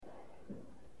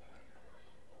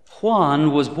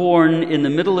Juan was born in the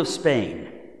middle of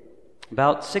Spain,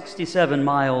 about 67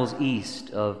 miles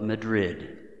east of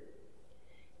Madrid.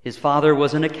 His father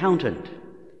was an accountant,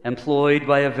 employed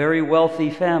by a very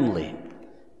wealthy family,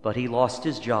 but he lost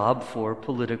his job for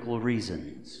political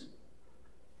reasons.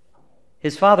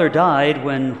 His father died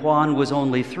when Juan was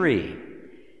only 3,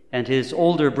 and his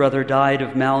older brother died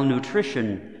of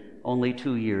malnutrition only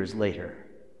 2 years later.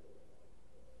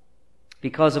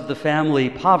 Because of the family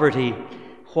poverty,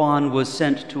 Juan was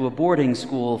sent to a boarding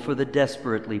school for the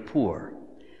desperately poor,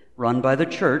 run by the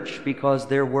church because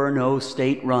there were no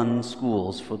state-run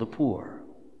schools for the poor.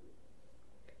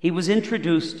 He was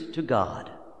introduced to God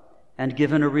and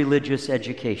given a religious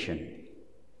education.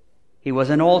 He was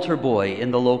an altar boy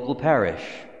in the local parish,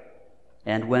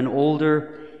 and when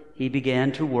older, he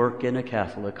began to work in a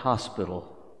Catholic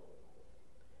hospital.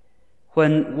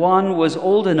 When Juan was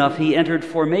old enough, he entered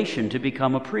formation to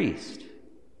become a priest.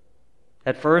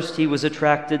 At first, he was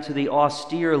attracted to the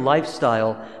austere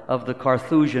lifestyle of the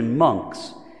Carthusian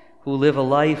monks, who live a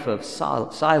life of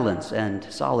silence and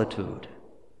solitude.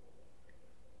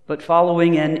 But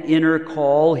following an inner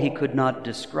call he could not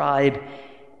describe,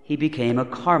 he became a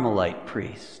Carmelite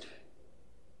priest.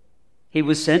 He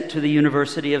was sent to the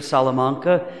University of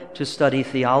Salamanca to study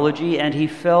theology, and he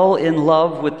fell in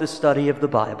love with the study of the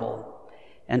Bible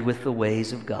and with the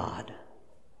ways of God.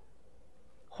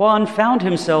 Juan found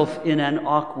himself in an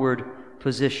awkward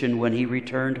position when he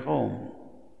returned home.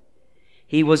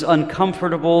 He was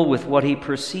uncomfortable with what he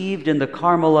perceived in the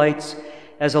Carmelites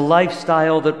as a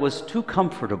lifestyle that was too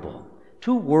comfortable,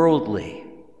 too worldly,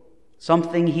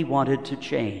 something he wanted to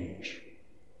change.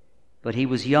 But he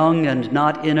was young and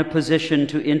not in a position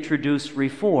to introduce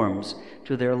reforms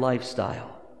to their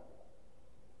lifestyle.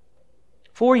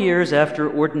 4 years after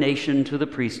ordination to the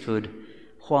priesthood,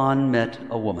 Juan met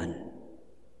a woman.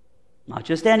 Not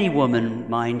just any woman,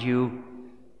 mind you,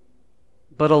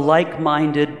 but a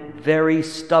like-minded, very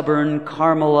stubborn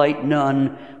Carmelite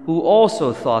nun who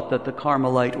also thought that the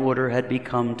Carmelite order had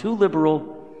become too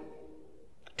liberal,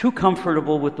 too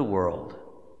comfortable with the world.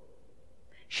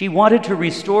 She wanted to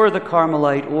restore the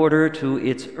Carmelite order to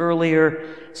its earlier,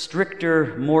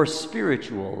 stricter, more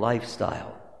spiritual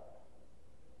lifestyle.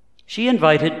 She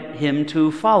invited him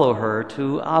to follow her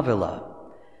to Avila,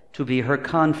 to be her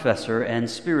confessor and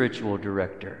spiritual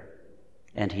director,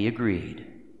 and he agreed.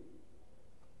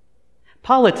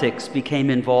 Politics became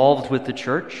involved with the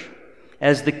church,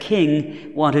 as the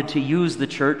king wanted to use the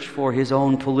church for his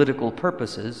own political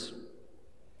purposes.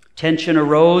 Tension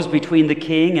arose between the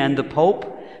king and the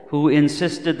pope, who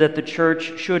insisted that the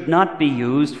church should not be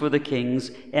used for the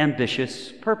king's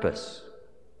ambitious purpose.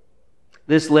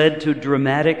 This led to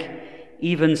dramatic,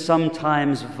 even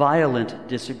sometimes violent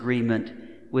disagreement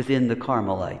within the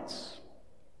Carmelites.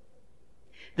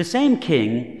 The same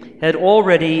king had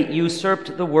already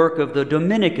usurped the work of the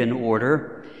Dominican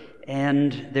order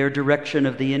and their direction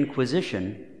of the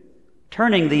Inquisition,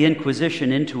 turning the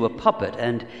Inquisition into a puppet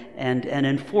and an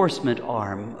enforcement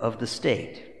arm of the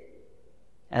state.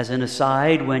 As an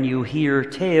aside, when you hear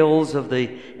tales of the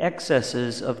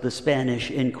excesses of the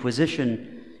Spanish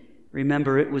Inquisition,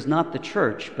 remember it was not the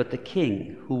church, but the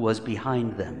king who was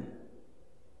behind them.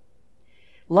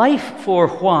 Life for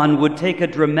Juan would take a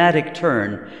dramatic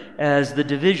turn as the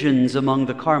divisions among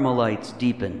the Carmelites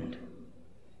deepened.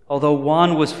 Although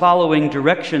Juan was following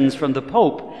directions from the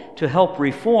Pope to help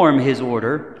reform his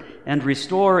order and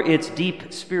restore its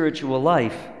deep spiritual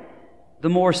life, the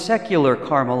more secular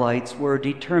Carmelites were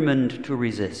determined to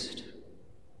resist.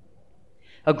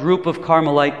 A group of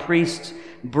Carmelite priests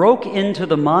broke into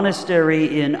the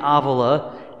monastery in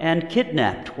Avila and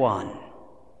kidnapped Juan.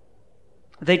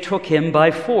 They took him by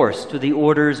force to the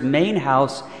order's main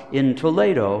house in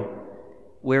Toledo,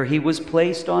 where he was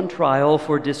placed on trial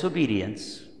for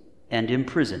disobedience and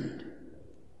imprisoned.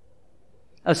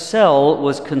 A cell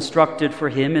was constructed for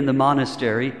him in the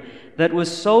monastery that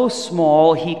was so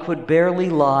small he could barely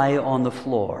lie on the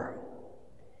floor.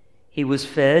 He was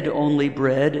fed only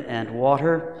bread and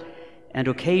water and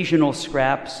occasional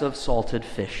scraps of salted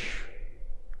fish.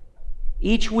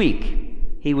 Each week,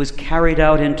 he was carried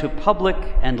out into public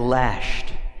and lashed,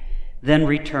 then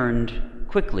returned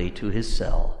quickly to his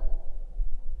cell.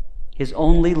 His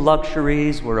only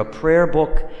luxuries were a prayer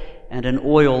book and an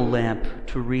oil lamp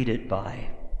to read it by.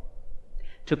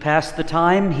 To pass the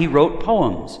time, he wrote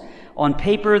poems on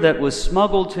paper that was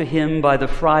smuggled to him by the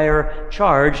friar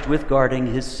charged with guarding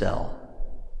his cell.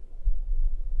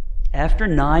 After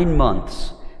 9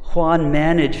 months, Juan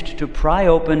managed to pry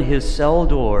open his cell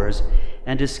doors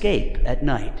and escape at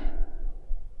night.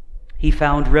 He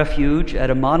found refuge at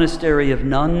a monastery of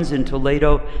nuns in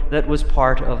Toledo that was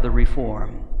part of the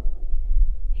reform.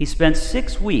 He spent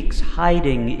 6 weeks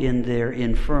hiding in their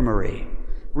infirmary,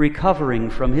 recovering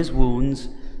from his wounds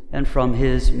and from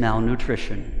his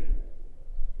malnutrition.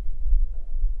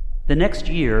 The next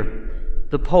year,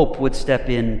 the Pope would step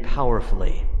in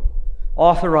powerfully,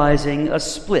 authorizing a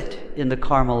split in the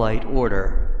Carmelite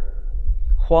order.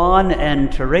 Juan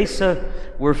and Teresa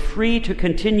were free to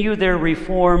continue their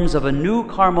reforms of a new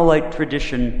Carmelite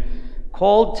tradition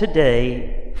called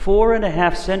today,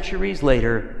 4.5 centuries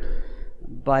later,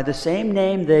 by the same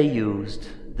name they used,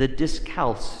 the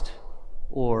Discalced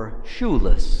or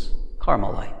shoeless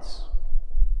Carmelites.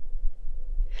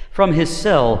 From his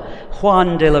cell,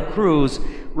 Juan de la Cruz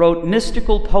wrote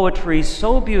mystical poetry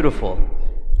so beautiful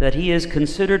that he is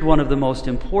considered one of the most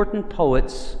important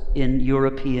poets in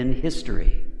European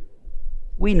history.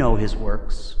 We know his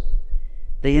works.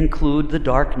 They include The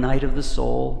Dark Night of the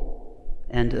Soul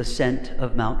and Ascent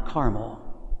of Mount Carmel.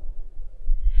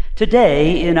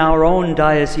 Today, in our own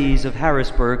Diocese of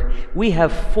Harrisburg, we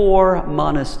have 4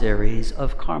 monasteries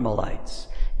of Carmelites.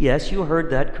 Yes, you heard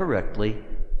that correctly,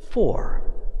 4.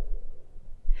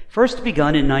 First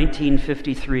begun in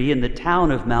 1953 in the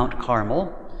town of Mount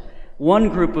Carmel, one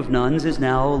group of nuns is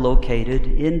now located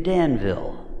in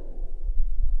Danville.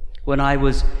 When I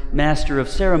was Master of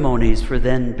Ceremonies for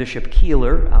then Bishop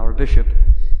Keeler, our bishop,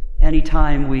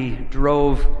 anytime we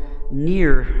drove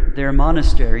near their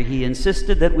monastery, he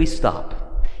insisted that we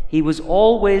stop. He was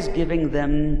always giving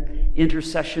them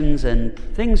intercessions and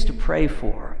things to pray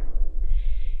for.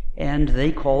 And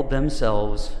they called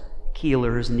themselves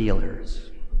Keeler's Kneelers.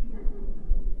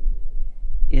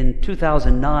 In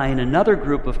 2009, another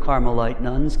group of Carmelite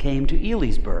nuns came to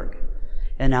Elysburg,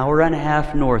 an hour and a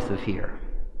half north of here,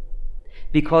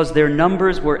 because their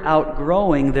numbers were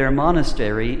outgrowing their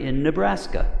monastery in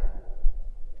Nebraska.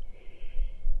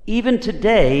 Even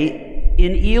today,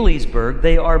 in Elysburg,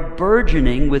 they are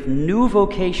burgeoning with new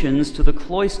vocations to the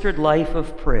cloistered life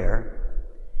of prayer,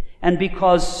 and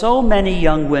because so many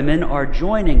young women are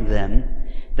joining them,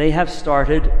 they have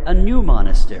started a new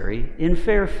monastery in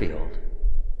Fairfield,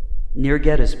 near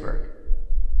Gettysburg.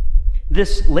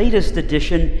 This latest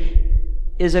addition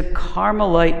is a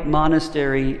Carmelite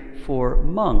monastery for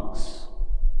monks,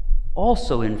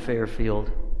 also in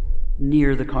Fairfield,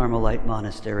 near the Carmelite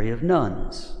monastery of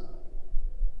nuns.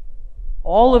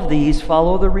 All of these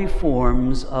follow the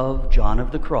reforms of John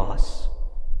of the Cross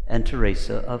and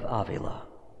Teresa of Avila.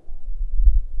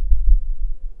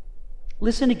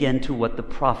 Listen again to what the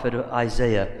prophet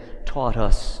Isaiah taught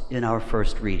us in our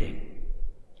first reading.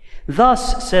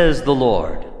 Thus says the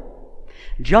Lord,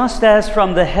 just as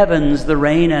from the heavens the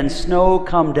rain and snow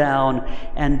come down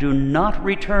and do not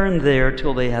return there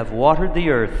till they have watered the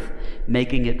earth,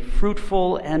 making it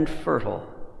fruitful and fertile,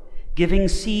 giving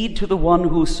seed to the one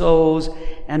who sows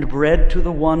and bread to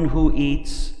the one who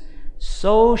eats,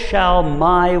 so shall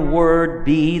my word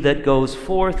be that goes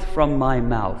forth from my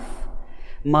mouth.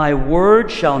 My word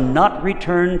shall not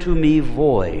return to me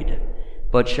void,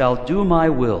 but shall do my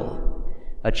will,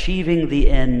 achieving the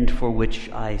end for which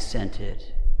I sent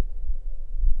it.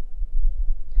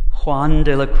 Juan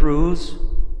de la Cruz,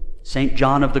 St.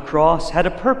 John of the Cross, had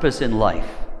a purpose in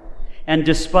life, and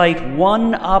despite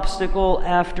one obstacle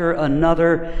after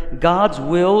another, God's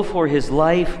will for his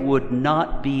life would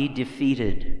not be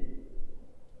defeated.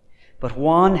 But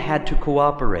Juan had to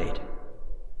cooperate,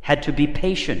 had to be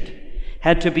patient,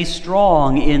 had to be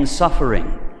strong in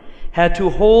suffering, had to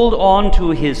hold on to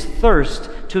his thirst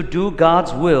to do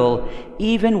God's will,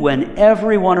 even when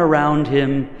everyone around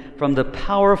him, from the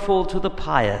powerful to the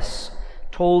pious,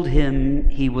 told him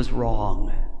he was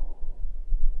wrong.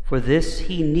 For this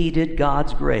he needed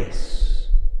God's grace.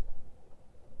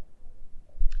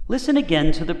 Listen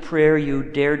again to the prayer you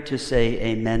dared to say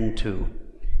amen to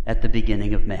at the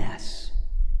beginning of Mass.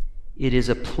 It is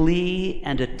a plea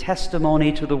and a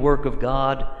testimony to the work of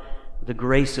God, the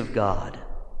grace of God.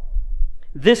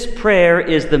 This prayer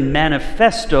is the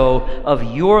manifesto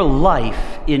of your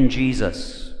life in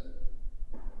Jesus.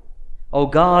 O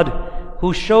God,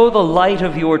 who show the light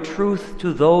of your truth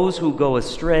to those who go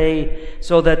astray,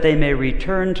 so that they may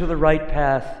return to the right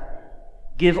path,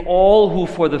 give all who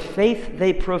for the faith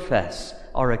they profess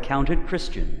are accounted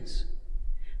Christians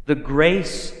the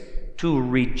grace to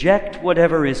reject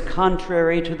whatever is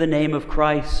contrary to the name of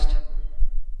Christ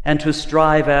and to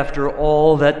strive after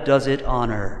all that does it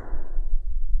honor.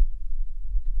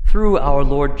 Through our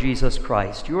Lord Jesus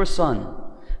Christ, your Son,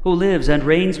 who lives and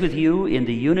reigns with you in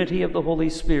the unity of the Holy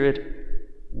Spirit,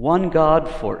 one God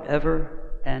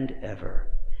forever and ever.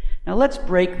 Now let's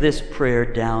break this prayer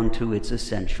down to its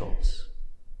essentials.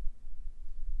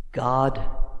 God,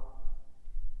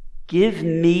 give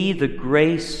me the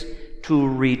grace to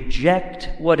reject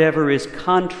whatever is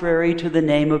contrary to the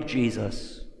name of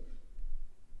Jesus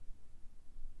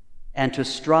and to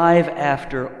strive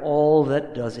after all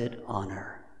that does it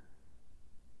honor.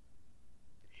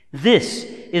 This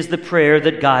is the prayer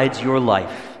that guides your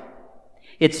life.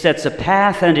 It sets a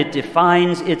path and it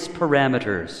defines its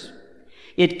parameters.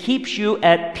 It keeps you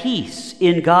at peace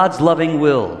in God's loving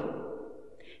will,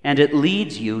 and it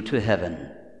leads you to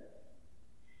heaven.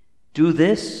 Do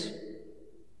this,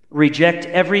 reject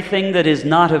everything that is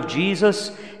not of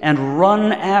Jesus, and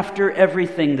run after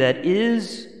everything that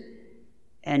is,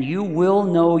 and you will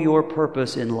know your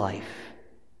purpose in life.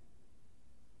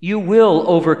 You will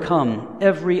overcome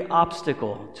every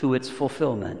obstacle to its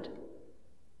fulfillment,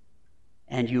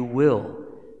 and you will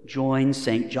join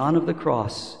St. John of the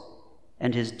Cross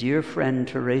and his dear friend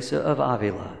Teresa of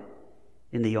Avila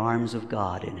in the arms of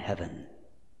God in heaven.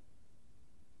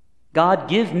 God,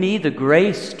 give me the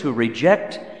grace to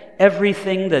reject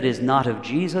everything that is not of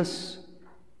Jesus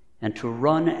and to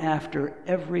run after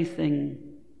everything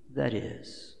that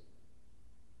is.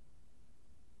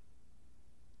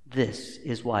 This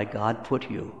is why God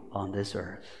put you on this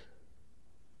earth.